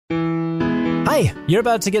Hi, you're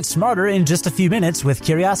about to get smarter in just a few minutes with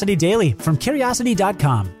Curiosity Daily from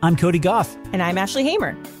Curiosity.com. I'm Cody Goff. And I'm Ashley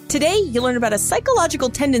Hamer. Today, you'll learn about a psychological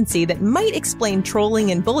tendency that might explain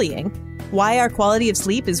trolling and bullying, why our quality of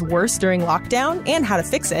sleep is worse during lockdown and how to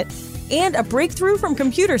fix it, and a breakthrough from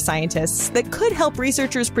computer scientists that could help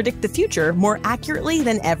researchers predict the future more accurately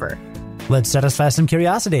than ever. Let's satisfy some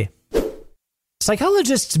curiosity.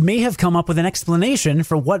 Psychologists may have come up with an explanation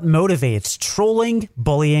for what motivates trolling,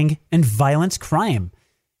 bullying, and violent crime.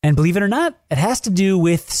 And believe it or not, it has to do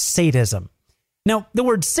with sadism. Now, the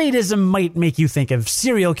word sadism might make you think of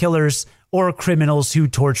serial killers or criminals who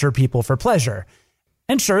torture people for pleasure.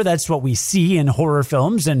 And sure, that's what we see in horror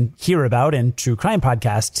films and hear about in true crime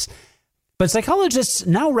podcasts. But psychologists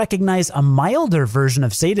now recognize a milder version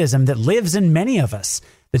of sadism that lives in many of us,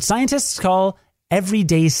 that scientists call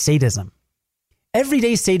everyday sadism.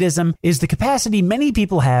 Everyday sadism is the capacity many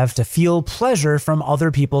people have to feel pleasure from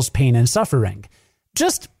other people's pain and suffering,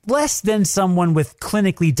 just less than someone with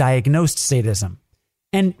clinically diagnosed sadism.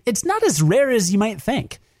 And it's not as rare as you might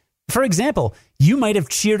think. For example, you might have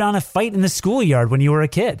cheered on a fight in the schoolyard when you were a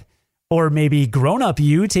kid. Or maybe grown-up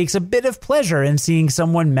you takes a bit of pleasure in seeing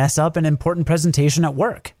someone mess up an important presentation at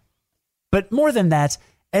work. But more than that,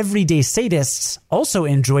 everyday sadists also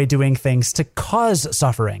enjoy doing things to cause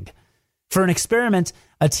suffering. For an experiment,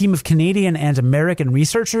 a team of Canadian and American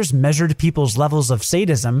researchers measured people's levels of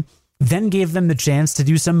sadism, then gave them the chance to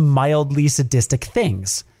do some mildly sadistic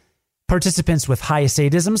things. Participants with high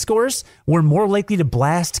sadism scores were more likely to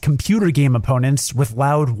blast computer game opponents with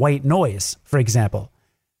loud white noise, for example.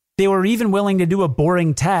 They were even willing to do a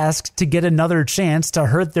boring task to get another chance to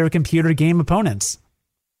hurt their computer game opponents.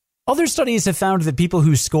 Other studies have found that people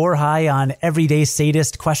who score high on everyday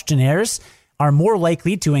sadist questionnaires are more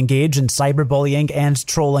likely to engage in cyberbullying and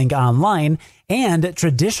trolling online and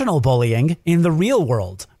traditional bullying in the real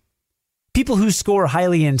world. People who score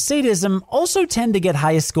highly in sadism also tend to get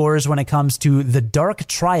high scores when it comes to the dark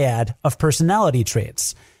triad of personality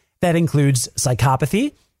traits. That includes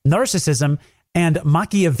psychopathy, narcissism, and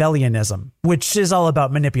Machiavellianism, which is all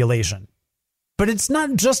about manipulation. But it's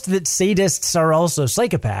not just that sadists are also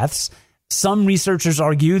psychopaths. Some researchers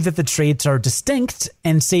argue that the traits are distinct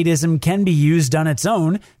and sadism can be used on its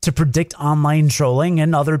own to predict online trolling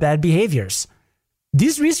and other bad behaviors.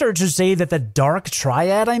 These researchers say that the dark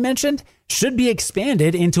triad I mentioned should be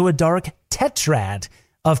expanded into a dark tetrad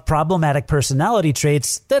of problematic personality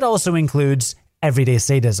traits that also includes everyday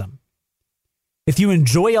sadism. If you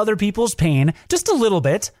enjoy other people's pain just a little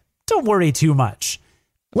bit, don't worry too much.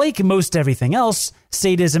 Like most everything else,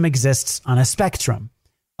 sadism exists on a spectrum.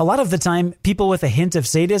 A lot of the time, people with a hint of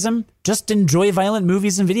sadism just enjoy violent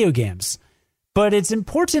movies and video games. But it's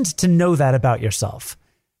important to know that about yourself.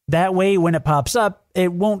 That way, when it pops up,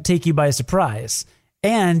 it won't take you by surprise.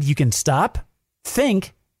 And you can stop,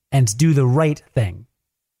 think, and do the right thing.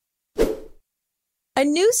 A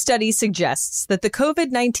new study suggests that the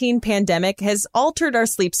COVID-19 pandemic has altered our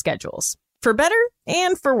sleep schedules, for better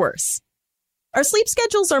and for worse. Our sleep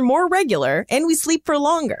schedules are more regular and we sleep for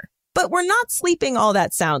longer. But we're not sleeping all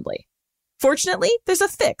that soundly. Fortunately, there's a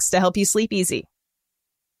fix to help you sleep easy.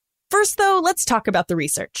 First, though, let's talk about the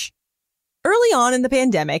research. Early on in the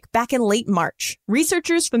pandemic, back in late March,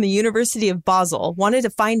 researchers from the University of Basel wanted to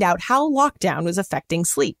find out how lockdown was affecting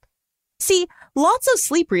sleep. See, lots of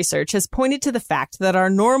sleep research has pointed to the fact that our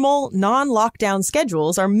normal, non-lockdown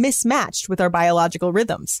schedules are mismatched with our biological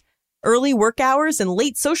rhythms. Early work hours and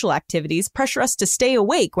late social activities pressure us to stay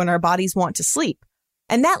awake when our bodies want to sleep.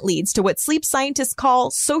 And that leads to what sleep scientists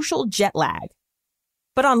call social jet lag.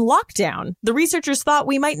 But on lockdown, the researchers thought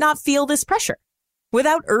we might not feel this pressure.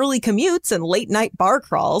 Without early commutes and late-night bar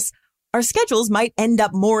crawls, our schedules might end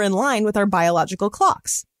up more in line with our biological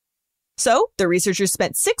clocks. So, the researchers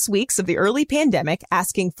spent 6 weeks of the early pandemic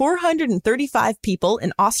asking 435 people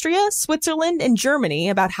in Austria, Switzerland, and Germany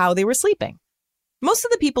about how they were sleeping. Most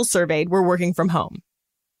of the people surveyed were working from home.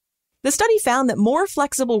 The study found that more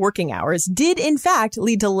flexible working hours did, in fact,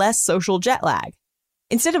 lead to less social jet lag.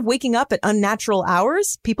 Instead of waking up at unnatural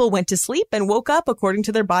hours, people went to sleep and woke up according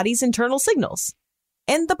to their body's internal signals.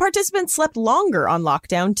 And the participants slept longer on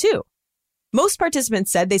lockdown, too. Most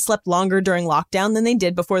participants said they slept longer during lockdown than they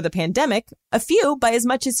did before the pandemic, a few by as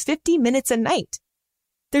much as 50 minutes a night.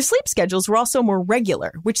 Their sleep schedules were also more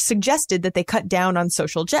regular, which suggested that they cut down on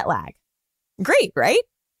social jet lag. Great, right?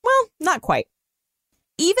 Well, not quite.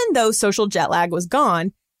 Even though social jet lag was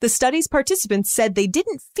gone, the study's participants said they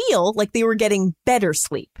didn't feel like they were getting better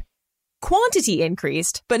sleep. Quantity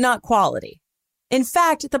increased, but not quality. In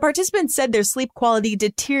fact, the participants said their sleep quality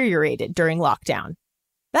deteriorated during lockdown.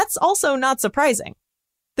 That's also not surprising.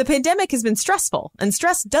 The The pandemic has been stressful, and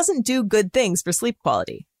stress doesn't do good things for sleep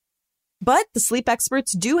quality. But the sleep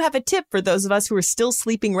experts do have a tip for those of us who are still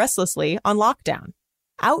sleeping restlessly on lockdown: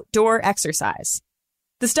 outdoor exercise.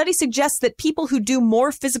 The study suggests that people who do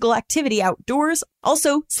more physical activity outdoors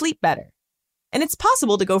also sleep better. And it's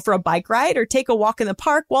possible to go for a bike ride or take a walk in the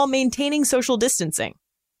park while maintaining social distancing.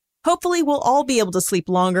 Hopefully, we'll all be able to sleep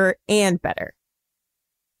longer and better.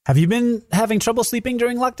 Have you been having trouble sleeping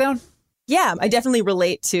during lockdown? Yeah, I definitely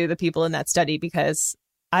relate to the people in that study because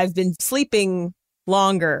I've been sleeping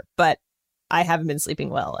longer, but I haven't been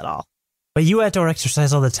sleeping well at all. But you outdoor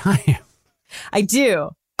exercise all the time. I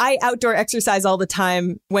do. I outdoor exercise all the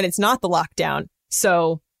time when it's not the lockdown.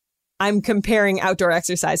 So I'm comparing outdoor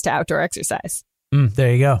exercise to outdoor exercise.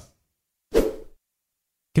 There you go.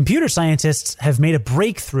 Computer scientists have made a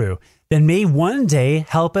breakthrough that may one day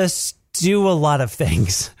help us do a lot of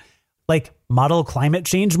things, like model climate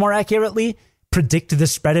change more accurately, predict the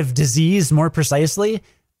spread of disease more precisely,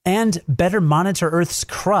 and better monitor Earth's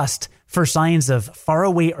crust for signs of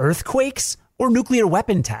faraway earthquakes or nuclear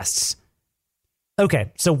weapon tests.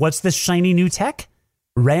 Okay, so what's this shiny new tech?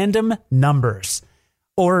 Random numbers.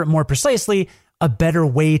 Or more precisely, a better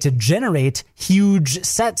way to generate huge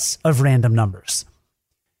sets of random numbers.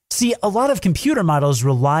 See, a lot of computer models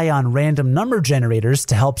rely on random number generators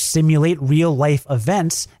to help simulate real-life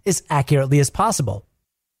events as accurately as possible.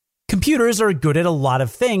 Computers are good at a lot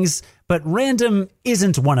of things, but random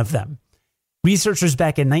isn't one of them. Researchers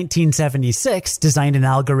back in 1976 designed an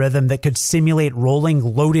algorithm that could simulate rolling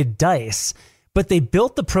loaded dice, but they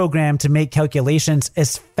built the program to make calculations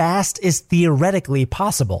as fast as theoretically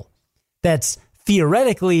possible. That's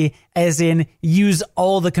theoretically, as in use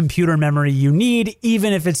all the computer memory you need,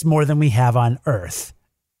 even if it's more than we have on Earth.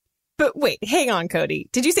 But wait, hang on, Cody.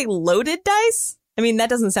 Did you say loaded dice? I mean, that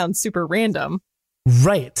doesn't sound super random.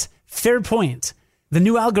 Right. Fair point. The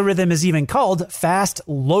new algorithm is even called Fast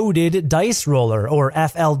Loaded Dice Roller, or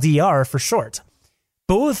FLDR for short.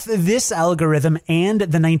 Both this algorithm and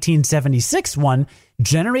the 1976 one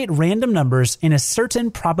generate random numbers in a certain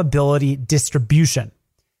probability distribution.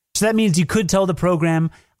 So that means you could tell the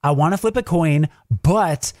program, I want to flip a coin,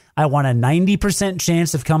 but I want a 90%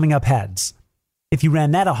 chance of coming up heads. If you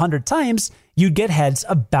ran that 100 times, you'd get heads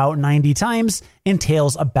about 90 times and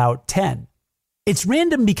tails about 10. It's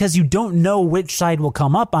random because you don't know which side will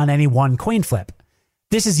come up on any one coin flip.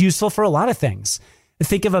 This is useful for a lot of things.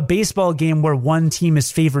 Think of a baseball game where one team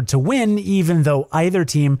is favored to win, even though either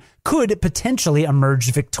team could potentially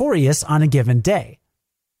emerge victorious on a given day.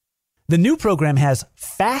 The new program has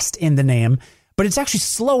fast in the name, but it's actually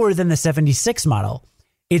slower than the 76 model.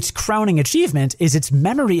 Its crowning achievement is its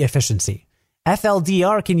memory efficiency.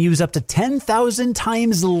 FLDR can use up to 10,000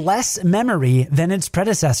 times less memory than its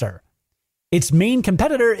predecessor. Its main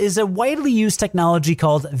competitor is a widely used technology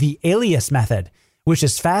called the alias method, which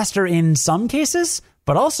is faster in some cases,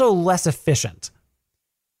 but also less efficient.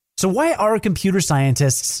 So why are computer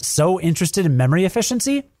scientists so interested in memory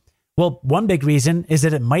efficiency? Well, one big reason is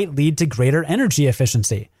that it might lead to greater energy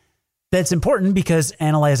efficiency. That's important because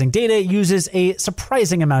analyzing data uses a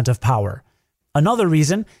surprising amount of power. Another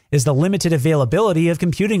reason is the limited availability of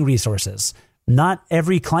computing resources. Not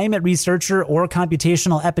every climate researcher or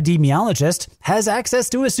computational epidemiologist has access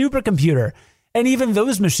to a supercomputer, and even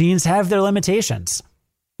those machines have their limitations.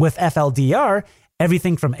 With FLDR,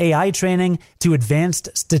 everything from AI training to advanced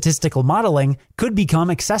statistical modeling could become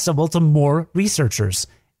accessible to more researchers,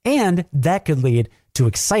 and that could lead to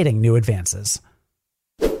exciting new advances.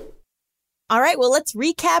 All right, well, let's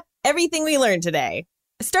recap everything we learned today.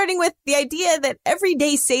 Starting with the idea that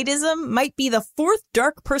everyday sadism might be the fourth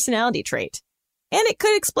dark personality trait, and it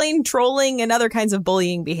could explain trolling and other kinds of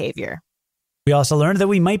bullying behavior. We also learned that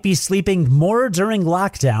we might be sleeping more during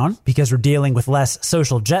lockdown because we're dealing with less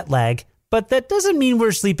social jet lag, but that doesn't mean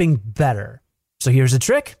we're sleeping better. So here's a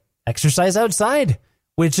trick: exercise outside,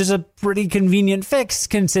 which is a pretty convenient fix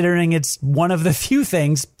considering it's one of the few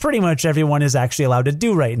things pretty much everyone is actually allowed to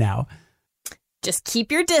do right now. Just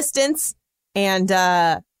keep your distance, and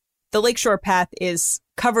the Lakeshore Path is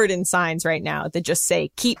covered in signs right now that just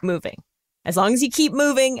say, keep moving. As long as you keep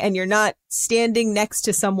moving and you're not standing next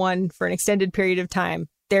to someone for an extended period of time,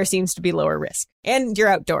 there seems to be lower risk. And you're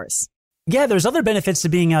outdoors. Yeah, there's other benefits to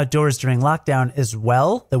being outdoors during lockdown as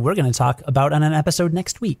well that we're going to talk about on an episode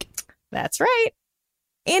next week. That's right.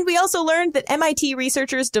 And we also learned that MIT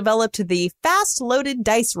researchers developed the Fast Loaded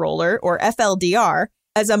Dice Roller, or FLDR,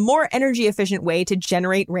 as a more energy efficient way to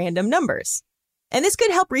generate random numbers. And this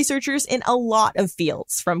could help researchers in a lot of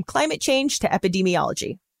fields, from climate change to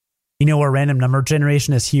epidemiology. You know where random number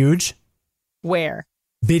generation is huge? Where?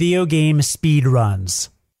 Video game speed runs.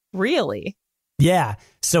 Really? Yeah.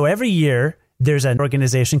 So every year, there's an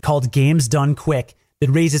organization called Games Done Quick that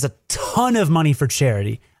raises a ton of money for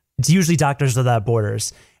charity. It's usually Doctors Without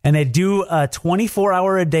Borders. And they do a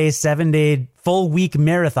 24-hour-a-day, 7-day, full-week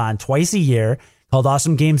marathon twice a year called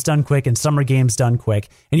Awesome Games Done Quick and Summer Games Done Quick.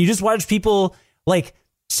 And you just watch people, like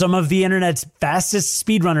some of the internet's fastest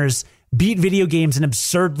speedrunners, beat video games in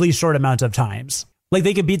absurdly short amounts of times. Like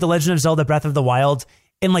they could beat The Legend of Zelda Breath of the Wild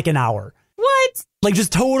in like an hour. What? Like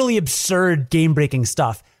just totally absurd game-breaking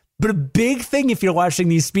stuff. But a big thing if you're watching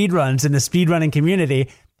these speedruns in the speedrunning community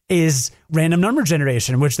is random number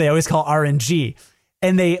generation, which they always call RNG.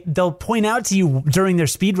 And they'll point out to you during their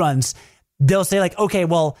speedruns, they'll say like, okay,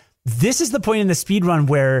 well, this is the point in the speedrun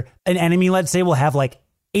where an enemy, let's say, will have like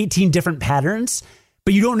 18 different patterns,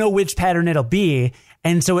 but you don't know which pattern it'll be.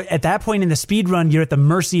 And so at that point in the speedrun, you're at the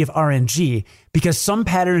mercy of RNG because some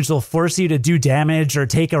patterns will force you to do damage or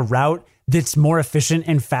take a route that's more efficient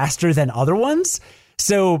and faster than other ones.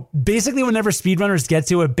 So basically, whenever speedrunners get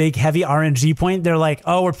to a big, heavy RNG point, they're like,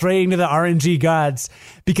 oh, we're praying to the RNG gods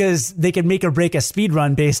because they can make or break a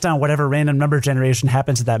speedrun based on whatever random number generation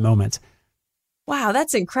happens at that moment. Wow,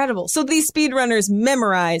 that's incredible. So these speedrunners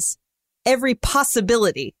memorize every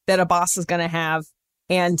possibility that a boss is going to have,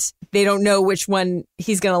 and they don't know which one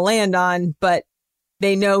he's going to land on, but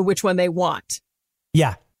they know which one they want.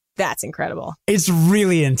 Yeah. That's incredible. It's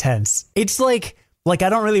really intense. It's like I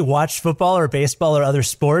don't really watch football or baseball or other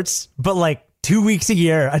sports, but like 2 weeks a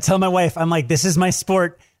year, I tell my wife, I'm like, this is my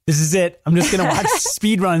sport. This is it. I'm just going to watch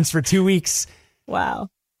speed runs for 2 weeks. Wow.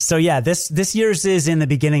 So yeah, this year's is in the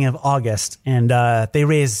beginning of August, and they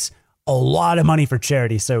raise a lot of money for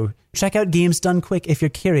charity. So check out Games Done Quick if you're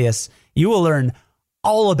curious. You will learn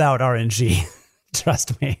all about RNG.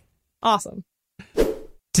 Trust me. Awesome.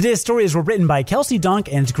 Today's stories were written by Kelsey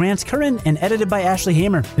Donk and Grant Curran and edited by Ashley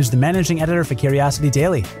Hamer, who's the managing editor for Curiosity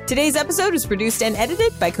Daily. Today's episode was produced and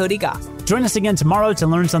edited by Cody Goff. Join us again tomorrow to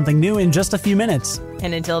learn something new in just a few minutes.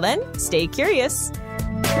 And until then, stay curious.